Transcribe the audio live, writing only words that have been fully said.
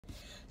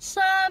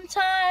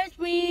Sometimes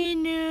we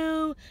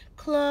knew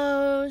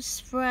close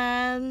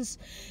friends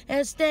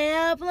and stay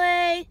up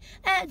late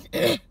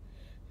and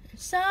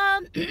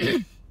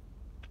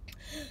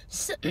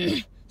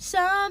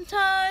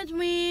sometimes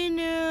we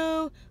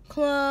knew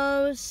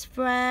close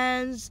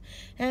friends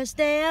and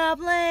stay up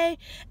late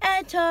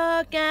and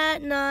talk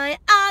at night.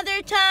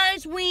 Other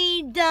times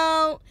we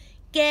don't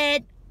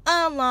get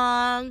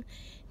along.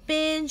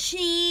 Then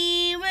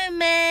she would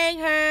make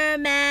her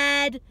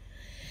mad,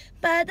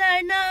 but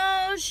I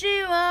know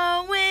she will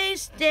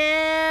always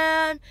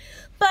stand.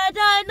 But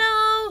I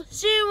know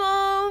she will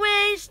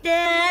always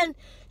stand.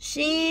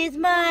 She's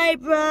my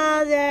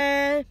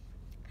brother.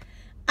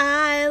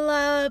 I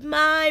love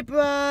my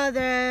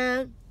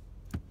brother.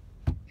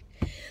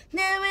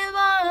 Then we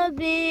love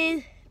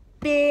a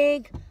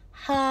big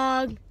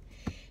hug.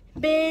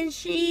 Then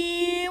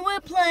she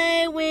would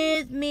play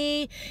with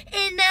me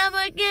and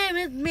never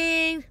give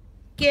me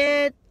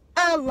get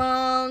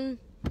along.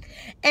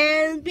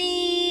 And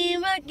we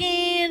would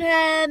get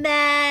her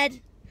mad,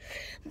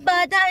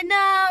 but I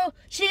know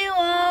she will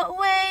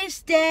always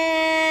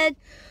stand.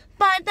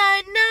 But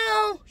I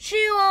know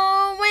she will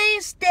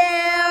always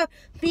stand.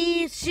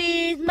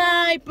 She's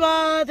my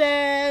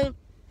brother.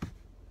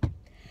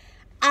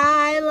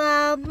 I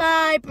love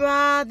my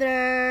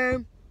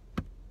brother.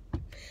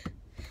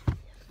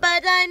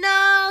 But I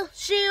know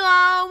she'll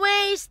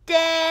always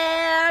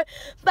there.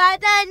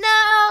 But I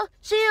know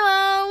she'll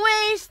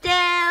always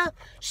there.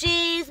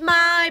 She's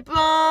my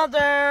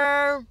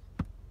brother.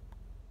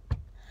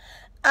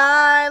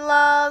 I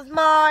love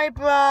my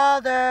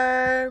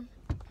brother.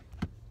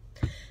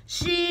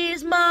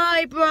 She's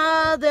my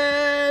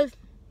brother.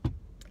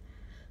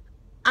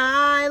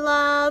 I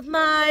love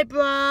my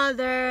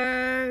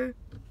brother.